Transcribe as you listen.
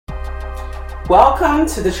Welcome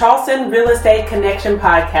to the Charleston Real Estate Connection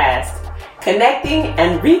Podcast, connecting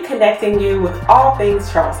and reconnecting you with all things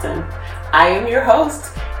Charleston. I am your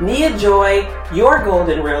host, Nia Joy, your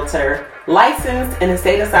Golden Realtor, licensed in the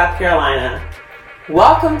state of South Carolina.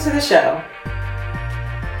 Welcome to the show.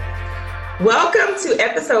 Welcome to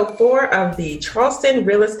episode 4 of the Charleston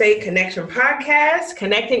Real Estate Connection Podcast,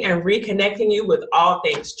 connecting and reconnecting you with all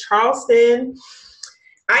things Charleston.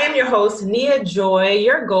 I am your host, Nia Joy,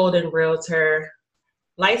 your Golden Realtor,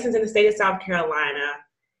 licensed in the state of South Carolina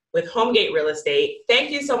with Homegate Real Estate.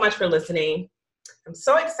 Thank you so much for listening. I'm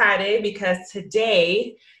so excited because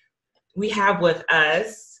today we have with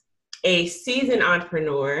us a seasoned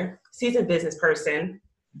entrepreneur, seasoned business person.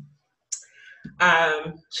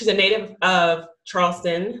 She's a native of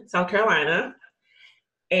Charleston, South Carolina,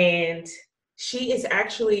 and she is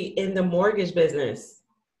actually in the mortgage business.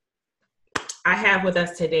 I have with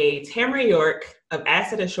us today Tamara York of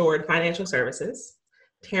Asset Assured Financial Services.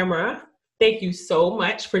 Tamara, thank you so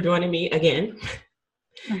much for joining me again.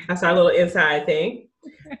 That's our little inside thing.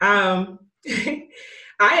 I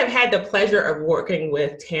have had the pleasure of working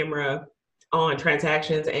with Tamara on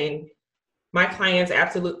transactions, and my clients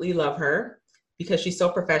absolutely love her because she's so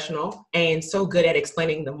professional and so good at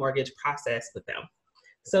explaining the mortgage process with them.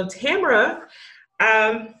 So Tamara,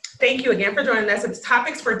 thank you again for joining us. The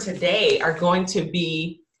topics for today are going to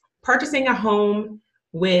be purchasing a home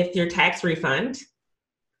with your tax refund,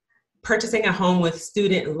 purchasing a home with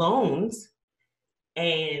student loans,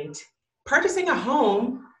 and purchasing a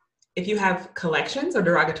home if you have collections or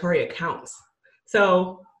derogatory accounts.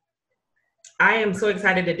 So I am so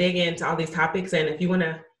excited to dig into all these topics. And if you want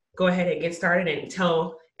to go ahead and get started and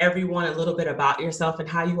tell everyone a little bit about yourself and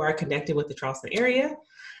how you are connected with the Charleston area,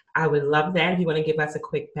 I would love that if you want to give us a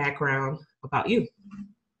quick background about you.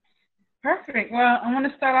 Perfect. Well, I want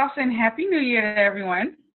to start off saying Happy New Year to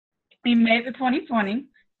everyone. We made it 2020.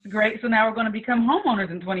 It's great. So now we're going to become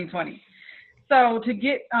homeowners in 2020. So to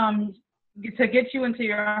get you into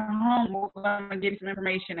your home, we're going to give you some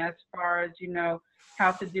information as far as,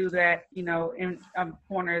 how to do that, in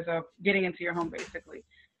corners of getting into your home, basically.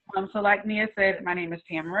 So like Nia said, my name is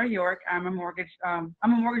Tamara York. I'm a mortgage loan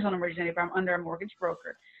originator, but I'm under a mortgage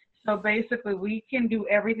broker. So basically, we can do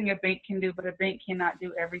everything a bank can do, but a bank cannot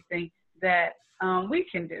do everything that we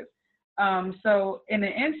can do. So in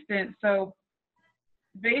an instance,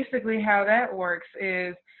 basically how that works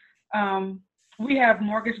is we have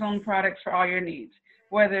mortgage loan products for all your needs,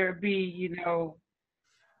 whether it be,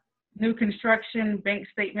 new construction, bank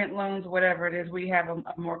statement loans, whatever it is, we have a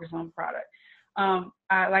mortgage loan product.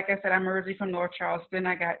 Like I said, I'm originally from North Charleston.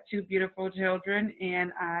 I got 2 beautiful children,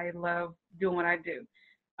 and I love doing what I do.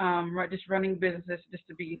 Just running businesses just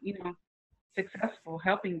to be, successful,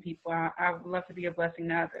 helping people. I would love to be a blessing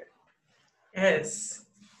to others.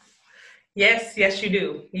 Yes, you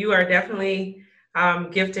do. You are definitely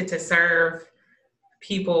gifted to serve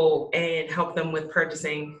people and help them with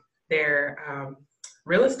purchasing their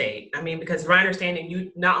real estate. I mean, because my understanding,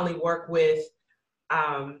 you not only work with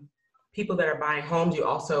people that are buying homes, you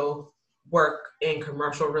also work in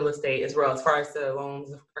commercial real estate as well, as far as the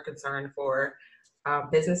loans are concerned for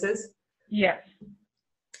businesses? Yes.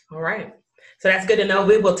 All right. So that's good to know.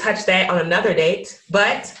 We will touch that on another date.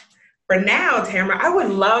 But for now, Tamara, I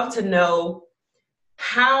would love to know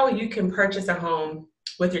how you can purchase a home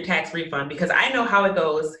with your tax refund, because I know how it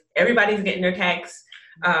goes. Everybody's getting their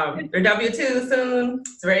their W-2 soon.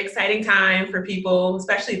 It's a very exciting time for people,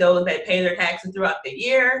 especially those that pay their taxes throughout the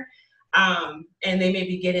year. And they may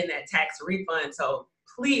be getting that tax refund. So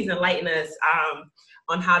please enlighten us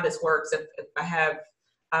on how this works if I have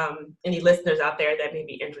any listeners out there that may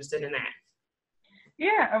be interested in that.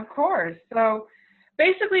 Yeah, of course. So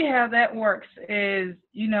basically how that works is,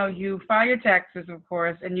 you file your taxes, of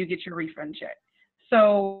course, and you get your refund check.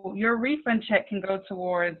 So your refund check can go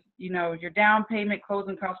towards, your down payment,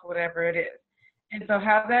 closing costs, whatever it is. And so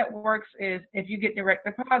how that works is if you get direct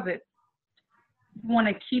deposit, you want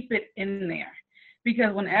to keep it in there.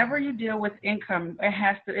 Because whenever you deal with income,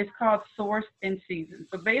 it's called source and season.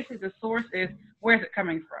 So basically the source is, where's it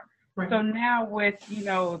coming from? Right. So now with,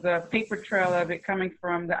 the paper trail of it coming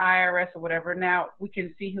from the IRS or whatever, now we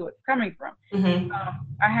can see who it's coming from. Mm-hmm.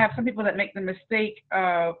 I have some people that make the mistake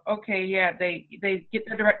of, they get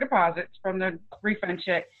their direct deposits from the refund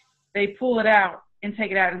check. They pull it out and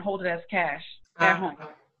take it out and hold it as cash at home.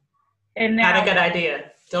 And now, not a good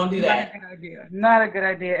idea. Don't do that. Not a good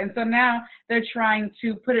idea. And so now they're trying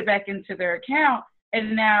to put it back into their account,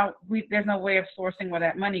 and now there's no way of sourcing where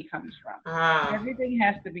that money comes from. Everything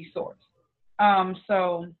has to be sourced.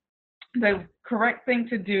 So the correct thing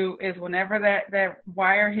to do is whenever that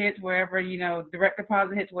wire hits, wherever, direct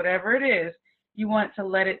deposit hits, whatever it is, you want to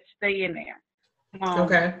let it stay in there.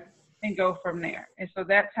 Okay. And go from there. And so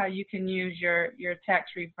that's how you can use your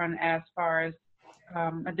tax refund as far as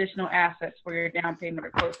additional assets for your down payment or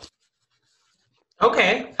closing.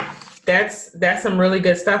 Okay. That's some really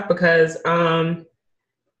good stuff, because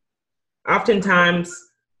oftentimes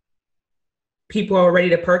people are ready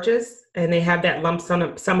to purchase and they have that lump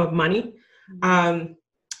sum of money,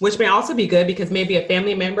 which may also be good, because maybe a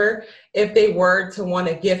family member, if they were to want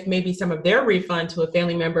to gift maybe some of their refund to a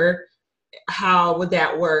family member, how would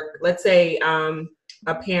that work? Let's say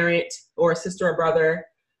a parent or a sister or brother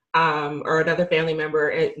or another family member,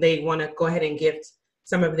 and they want to go ahead and gift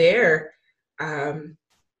some of their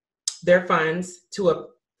funds to a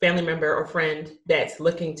family member or friend that's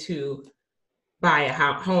looking to buy a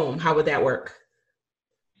home. How would that work?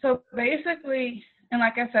 So basically, and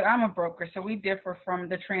like I said, I'm a broker, so we differ from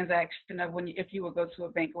the transaction of if you would go to a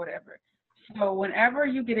bank or whatever. So whenever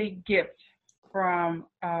you get a gift from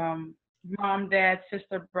mom, dad,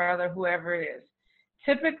 sister, brother, whoever it is,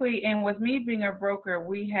 typically, and with me being a broker,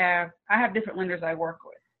 I have different lenders I work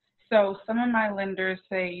with. So some of my lenders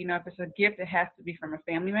say, if it's a gift, it has to be from a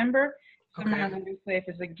family member. Some of my lenders say if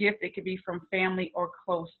it's a gift, it could be from family or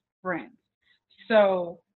close friends.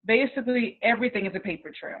 So basically, everything is a paper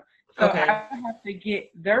trail. So I have to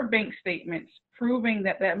get their bank statements proving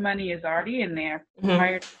that money is already in there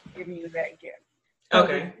prior to giving you that gift. So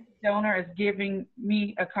the donor is giving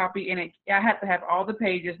me a copy, and I have to have all the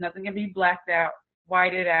pages. Nothing can be blacked out,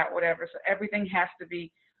 whited out, whatever. So everything has to be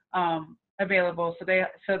available. So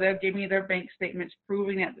they'll give me their bank statements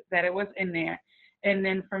proving that it was in there, and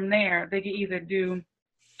then from there they can either do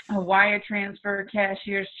a wire transfer,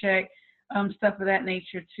 cashier's check, stuff of that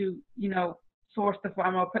nature to source the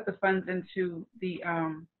fund or put the funds into the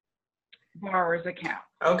borrower's account.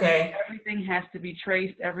 Okay. Everything has to be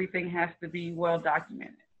traced. Everything has to be well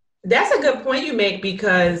documented. That's a good point you make,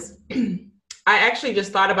 because I actually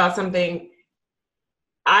just thought about something.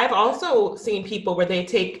 I've also seen people where they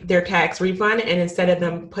take their tax refund, and instead of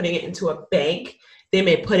them putting it into a bank, they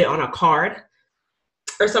may put it on a card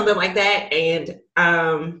or something like that. And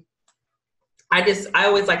I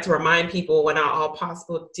always like to remind people, when all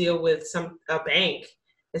possible, deal with a bank,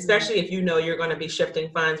 especially if you know you're going to be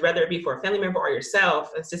shifting funds, whether it be for a family member or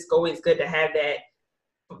yourself. It's just always good to have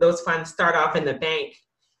those funds start off in the bank.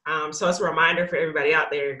 So it's a reminder for everybody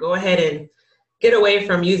out there: go ahead and get away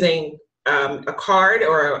from using a card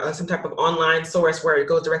or some type of online source where it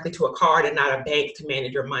goes directly to a card and not a bank to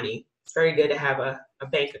manage your money. It's very good to have a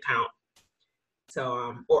bank account.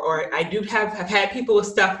 So, or I do have had people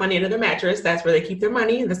stuff money under their mattress. That's where they keep their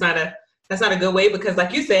money. That's not a good way, because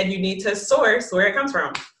like you said, you need to source where it comes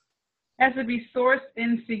from. It has to be sourced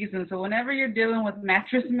in season. So whenever you're dealing with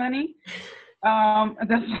mattress money, that's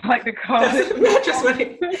what I like to call it. Mattress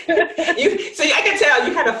money. So I can tell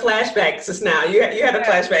you had a flashback just now. You had a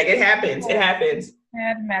flashback. It happens. It happens.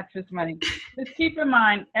 Had mattress money. Just keep in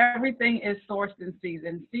mind, everything is sourced in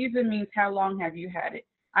season. Season means how long have you had it.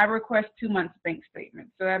 I request 2 months bank statement.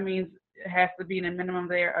 So that means it has to be in a minimum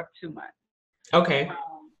there of 2 months. Okay.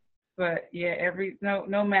 But yeah,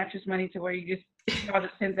 no mattress money to where you just deposit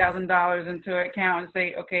 $10,000 into an account and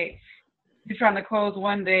say, okay, you're trying to close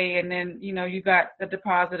one day, and then you got the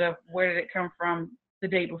deposit of where did it come from the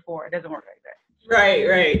day before. It doesn't work like that.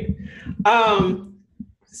 Right.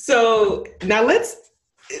 So now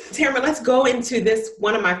Tamara, let's go into this,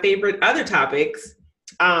 one of my favorite other topics,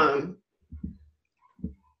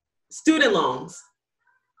 student loans.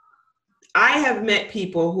 I have met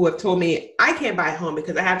people who have told me I can't buy a home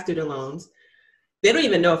because I have student loans. They don't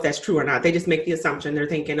even know if that's true or not. They just make the assumption. They're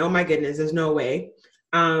thinking, oh my goodness, there's no way.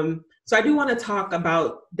 So I do want to talk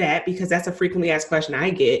about that, because that's a frequently asked question I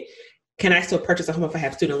get. Can I still purchase a home if I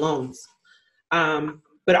have student loans?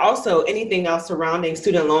 But also anything else surrounding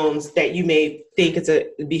student loans that you may think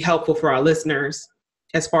would be helpful for our listeners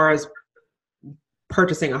as far as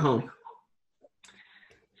purchasing a home.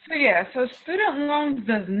 So student loans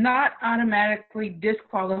does not automatically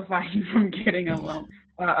disqualify you from getting a loan,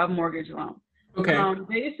 a mortgage loan. Okay.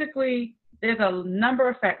 Basically, there's a number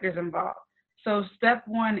of factors involved. So step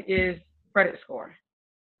one is credit score.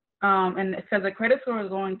 And because the credit score is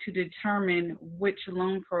going to determine which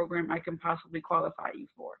loan program I can possibly qualify you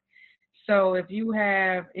for. So if you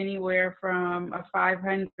have anywhere from a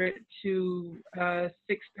 500 to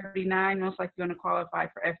 639, most likely you're going to qualify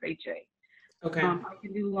for FHA. Okay. I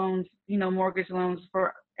can do loans, mortgage loans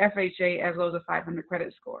for FHA as low as a 500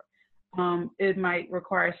 credit score. It might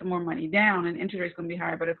require some more money down, and interest rate's going to be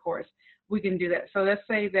higher, but of course we can do that. So let's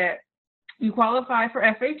say that you qualify for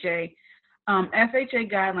FHA.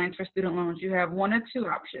 FHA guidelines for student loans, you have one or two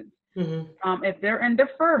options. Mm-hmm. If they're in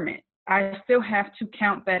deferment, I still have to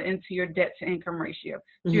count that into your debt to income ratio.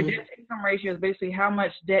 So your debt to income ratio is basically how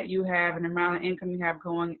much debt you have and the amount of income you have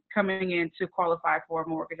coming in to qualify for a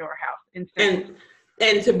mortgage or a house.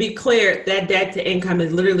 And to be clear, that debt to income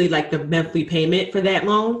is literally like the monthly payment for that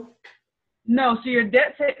loan? No, so your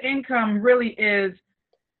debt to income really is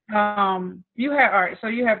you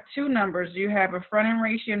have two numbers. You have a front end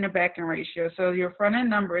ratio and a back end ratio. So your front end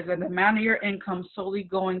number is the amount of your income solely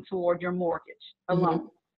going toward your mortgage alone.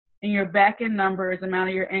 And your back end number is the amount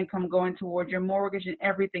of your income going toward your mortgage and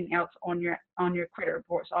everything else on your credit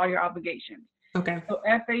reports, all your obligations. Okay. So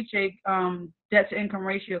FHA debt to income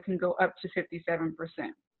ratio can go up to 57%.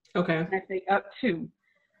 Okay. And I say up to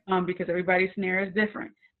because everybody's scenario is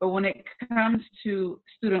different. But when it comes to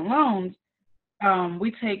student loans,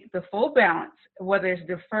 we take the full balance, whether it's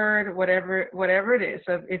deferred, whatever it is.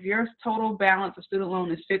 So if your total balance of student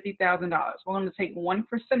loan is $50,000, we're going to take 1%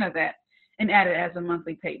 of that and add it as a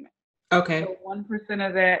monthly payment. Okay. So 1%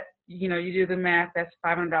 of that, you do the math. That's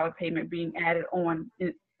 $500 payment being added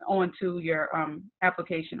onto your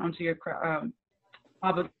application, onto your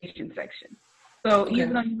obligation section. So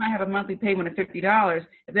even though you might have a monthly payment of $50,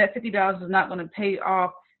 if that $50 is not going to pay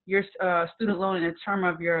off your student loan in the term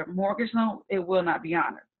of your mortgage loan, it will not be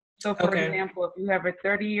honored. So for example, if you have a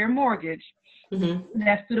 30-year mortgage,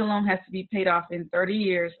 that student loan has to be paid off in 30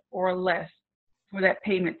 years or less for that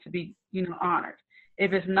payment to be, honored.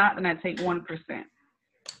 If it's not, then I take 1%.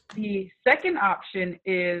 The second option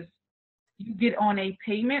is you get on a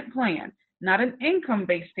payment plan, not an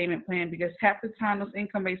income-based payment plan, because half the time those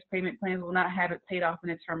income-based payment plans will not have it paid off in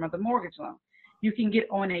the term of the mortgage loan. You can get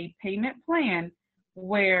on a payment plan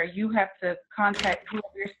where you have to contact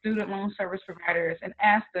whoever your student loan service provider is and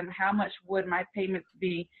ask them how much would my payments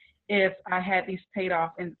be if I had these paid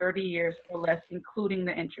off in 30 years or less, including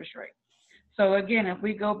the interest rate. So again, if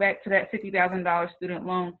we go back to that $50,000 student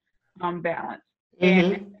loan balance,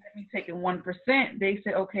 and me taking 1%, they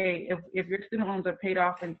say, okay, if your student loans are paid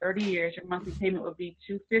off in 30 years, your monthly payment would be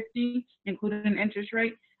 $250, including an interest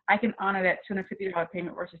rate. I can honor that $250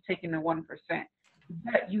 payment versus taking the 1%.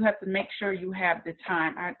 But you have to make sure you have the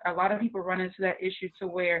time. A lot of people run into that issue to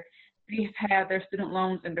where they have their student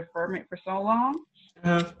loans in deferment for so long.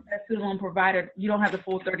 That student loan provider, you don't have the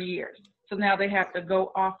full 30 years. So now they have to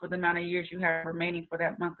go off of the amount of years you have remaining for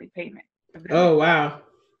that monthly payment. Oh, wow.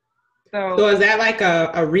 So is that like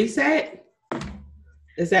a reset?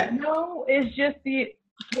 Is that? No, it's just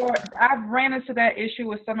I've ran into that issue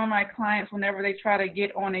with some of my clients whenever they try to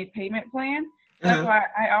get on a payment plan. That's why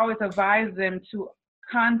I always advise them to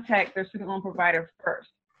contact their student loan provider first.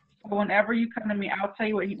 So whenever you come to me, I'll tell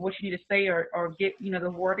you what you need to say or get, the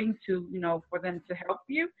wording to, for them to help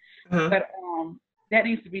you. But that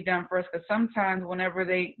needs to be done first, because sometimes whenever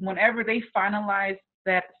they finalize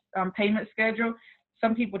that payment schedule,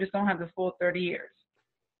 some people just don't have the full 30 years.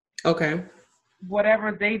 Okay.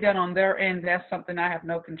 Whatever they done on their end, that's something I have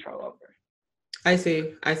no control over. I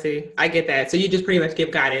see. I get that. So you just pretty much give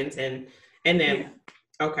guidance and then,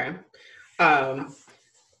 okay.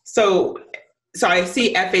 So I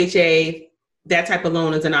see FHA, that type of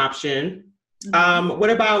loan is an option. What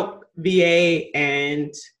about VA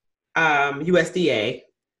and USDA?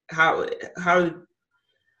 How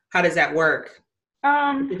does that work?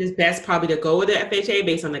 It is best probably to go with the FHA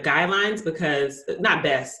based on the guidelines, because not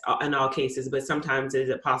best in all cases, but sometimes is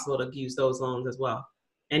it possible to use those loans as well,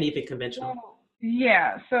 and even conventional?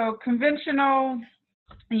 So conventional,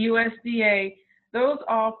 USDA, those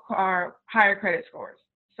all are higher credit scores.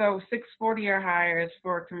 So 640 or higher is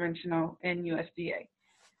for conventional and USDA.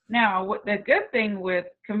 Now, what the good thing with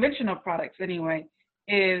conventional products anyway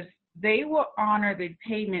is they will honor the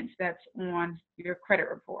payments that's on your credit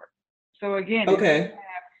report. So again, if you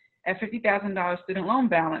have a $50,000 student loan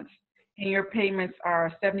balance and your payments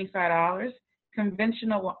are $75,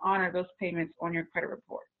 conventional will honor those payments on your credit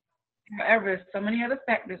report. However, there's so many other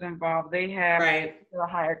factors involved. They have a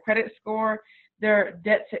higher credit score. Their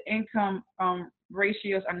debt to income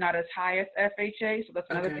ratios are not as high as FHA, so that's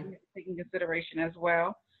another thing to take into consideration as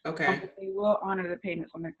well. But they will honor the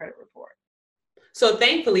payments on their credit report. So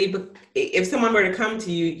thankfully, if someone were to come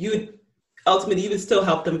to you, you would still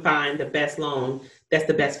help them find the best loan that's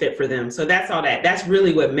the best fit for them. So that's all that's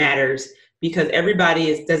really what matters, because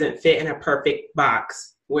everybody doesn't fit in a perfect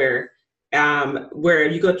box where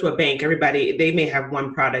you go to a bank, they may have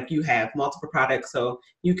one product, you have multiple products, so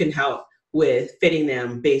you can help with fitting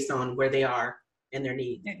them based on where they are and their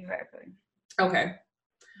needs. Exactly. Okay.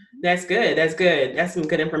 That's good. That's some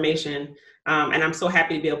good information. And I'm so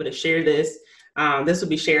happy to be able to share this. This will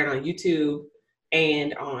be shared on YouTube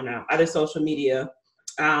and on other social media.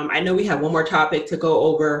 I know we have one more topic to go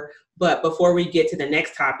over, but before we get to the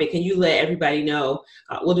next topic, can you let everybody know?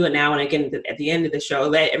 We'll do it now and again at the end of the show.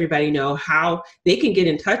 Let everybody know how they can get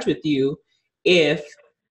in touch with you if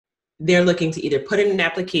they're looking to either put in an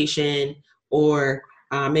application or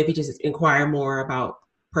maybe just inquire more about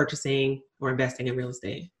purchasing or investing in real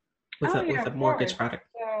estate with Oh yeah, a of course. mortgage product.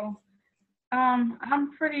 So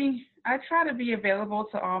I try to be available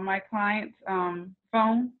to all my clients.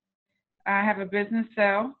 Phone. I have a business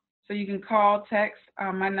cell, so you can call, text.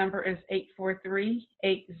 My number is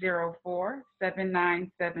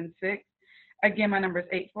 843-804-7976. Again, my number is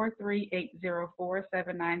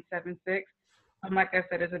 843-804-7976. Like I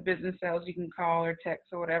said, as a business sales, you can call or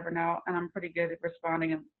text or whatever now, and I'm pretty good at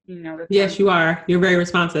responding. And the Yes, times. you are. You're very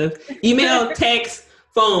responsive. Email, text,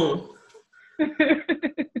 phone,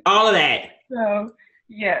 all of that. So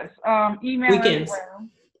yes, email as Weekends. well.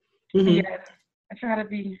 Mm-hmm. Yes, I try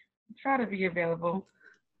to be available.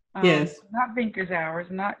 Yes. Not banker's hours,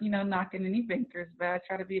 not knocking any bankers, but I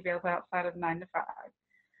try to be available outside of 9 to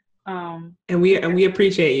 5. And we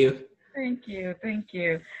appreciate you. Thank you, thank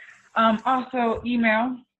you. Also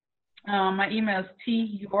email. My email is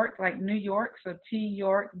tyork, like New York, so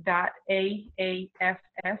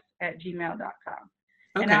tyork.aaff@gmail.com.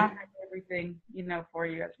 Okay. And I'll have everything, for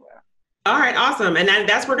you as well. All right, awesome. And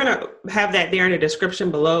we're going to have that there in the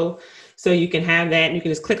description below. So you can have that and you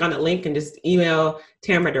can just click on the link and just email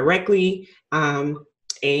Tamara directly. And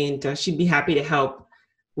she'd be happy to help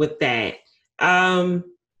with that. The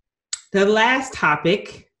last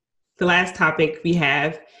topic we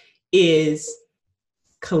have is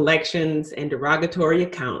collections and derogatory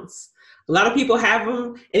accounts. A lot of people have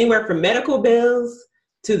them anywhere from medical bills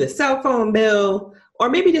to the cell phone bill, or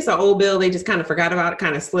maybe just an old bill they just kind of forgot about, it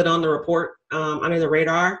kind of slid on the report under the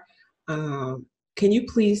radar. Can you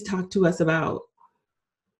please talk to us about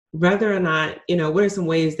whether or not, what are some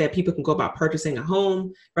ways that people can go about purchasing a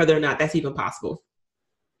home, whether or not that's even possible?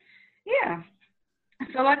 Yeah.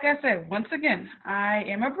 So like I said, once again, I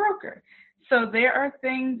am a broker. So there are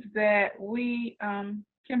things that we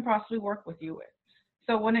can possibly work with you with.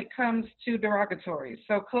 So when it comes to derogatories,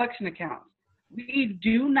 so collection accounts, we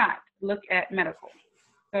do not look at medical.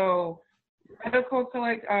 So medical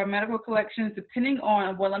collections, depending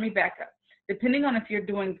on, well, let me back up. Depending on if you're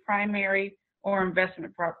doing primary or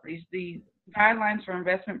investment properties, the guidelines for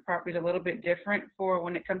investment properties are a little bit different for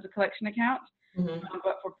when it comes to collection accounts. Mm-hmm.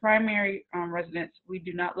 But for primary residents, we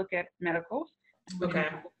do not look at medicals. We do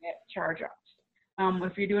not look at charge-offs.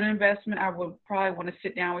 If you're doing an investment, I would probably want to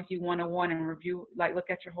sit down with you one-on-one and review, look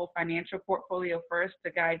at your whole financial portfolio first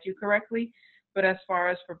to guide you correctly. But as far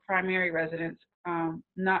as for primary residents,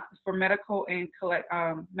 not for medical and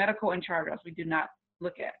charge-offs, we do not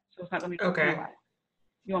look at. So it's not going to be penalized.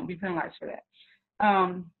 You won't be penalized for that.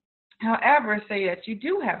 However, say that you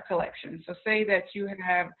do have collections. So say that you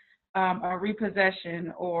have a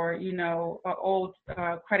repossession or, an old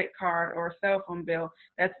credit card or a cell phone bill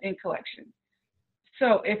that's in collection.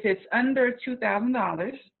 So if it's under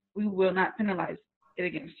 $2,000, we will not penalize it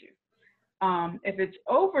against you. If it's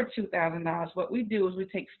over $2,000, what we do is we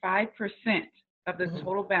take 5% of the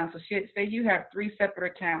total balance. So say you have 3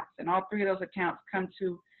 separate accounts and all 3 of those accounts come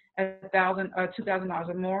to $2,000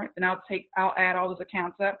 or more, then I'll add all those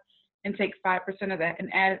accounts up and take 5% of that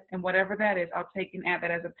and add, and whatever that is, I'll take and add that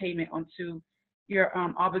as a payment onto your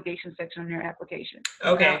obligation section on your application.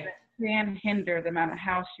 Okay. Now, that can hinder the amount of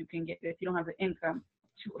house you can get if you don't have the income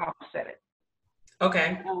to offset it.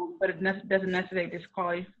 Okay. But it doesn't necessarily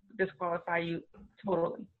disqualify you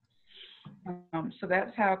totally. So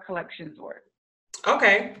that's how collections work.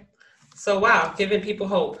 Okay. So wow, giving people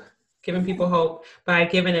hope by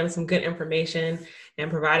giving them some good information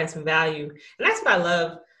and providing some value. And that's what I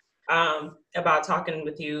love about talking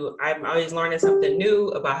with you. I'm always learning something new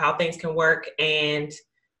about how things can work. And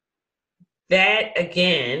that,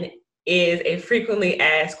 again, is a frequently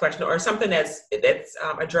asked question or something that's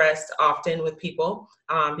addressed often with people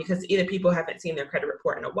because either people haven't seen their credit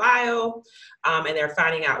report in a while and they're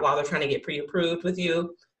finding out while they're trying to get pre-approved with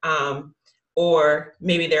you, or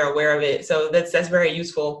maybe they're aware of it. So that's very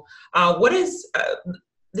useful.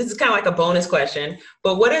 This is kind of like a bonus question,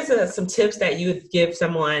 but what is some tips that you would give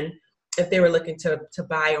someone if they were looking to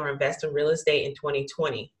buy or invest in real estate in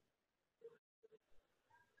 2020?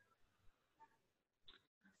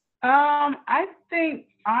 I think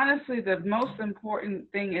honestly the most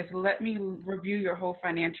important thing is let me review your whole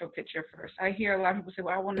financial picture first. I hear a lot of people say,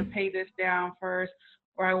 well, I want to pay this down first,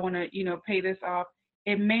 or I want to, pay this off.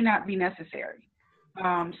 It may not be necessary.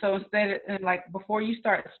 So instead, before you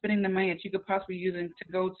start spending the money that you could possibly use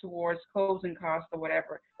to go towards closing costs or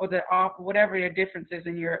whatever, or whatever your difference is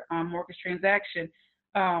in your mortgage transaction,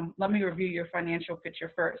 let me review your financial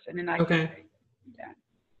picture first, and then I can say that.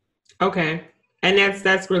 Okay. And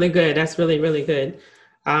that's really good. That's really, really good.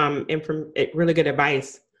 And from really good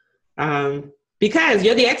advice. Because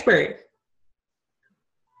you're the expert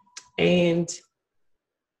and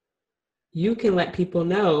you can let people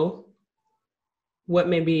know what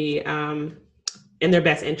may be in their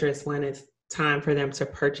best interest when it's time for them to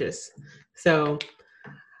purchase. So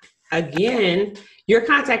again, your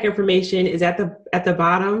contact information is at the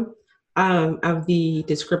bottom of the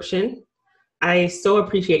description. I so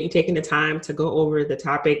appreciate you taking the time to go over the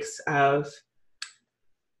topics of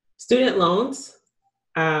student loans,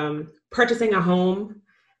 purchasing a home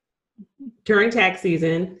during tax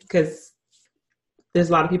season, because there's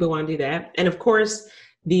a lot of people who want to do that. And of course,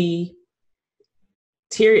 the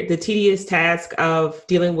tedious task of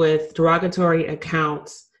dealing with derogatory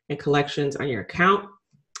accounts and collections on your account.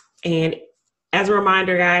 And as a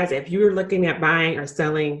reminder, guys, if you're looking at buying or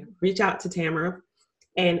selling, reach out to Tamara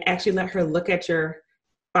and actually let her look at your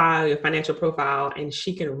file, your financial profile, and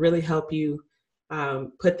she can really help you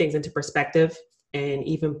put things into perspective and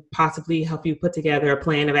even possibly help you put together a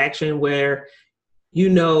plan of action where you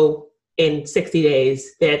know in 60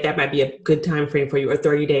 days that might be a good time frame for you, or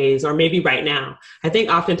 30 days, or maybe right now. I think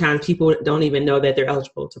oftentimes people don't even know that they're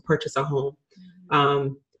eligible to purchase a home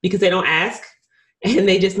because they don't ask, and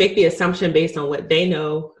they just make the assumption based on what they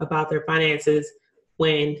know about their finances,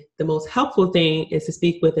 when the most helpful thing is to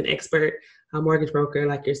speak with an expert, a mortgage broker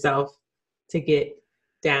like yourself, to get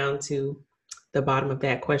down to the bottom of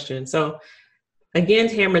that question. So again,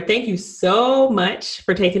 Tamara, thank you so much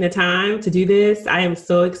for taking the time to do this. I am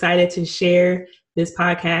so excited to share this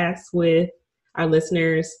podcast with our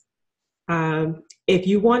listeners. If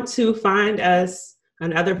you want to find us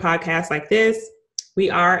on other podcasts like this,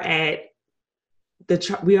 we're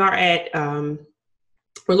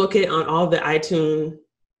located on all the iTunes,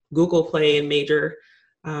 Google Play, and major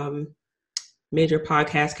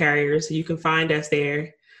podcast carriers. So you can find us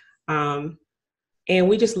there. And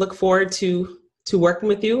we just look forward to working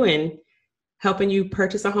with you and helping you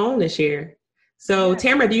purchase a home this year. So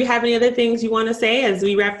Tamara, do you have any other things you want to say as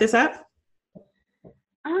we wrap this up?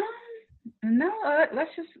 No,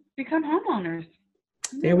 let's just become homeowners.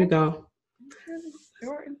 There we go.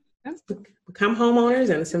 Become homeowners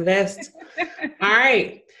and let's invest. All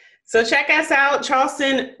right. So check us out,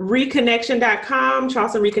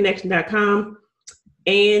 charlestonreconnection.com.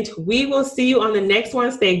 And we will see you on the next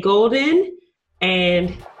one. Stay golden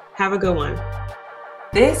and have a good one.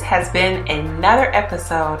 This has been another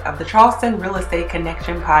episode of the Charleston Real Estate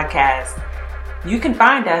Connection podcast. You can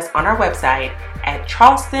find us on our website at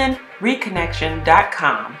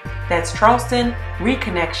charlestonreconnection.com. That's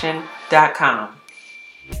charlestonreconnection.com.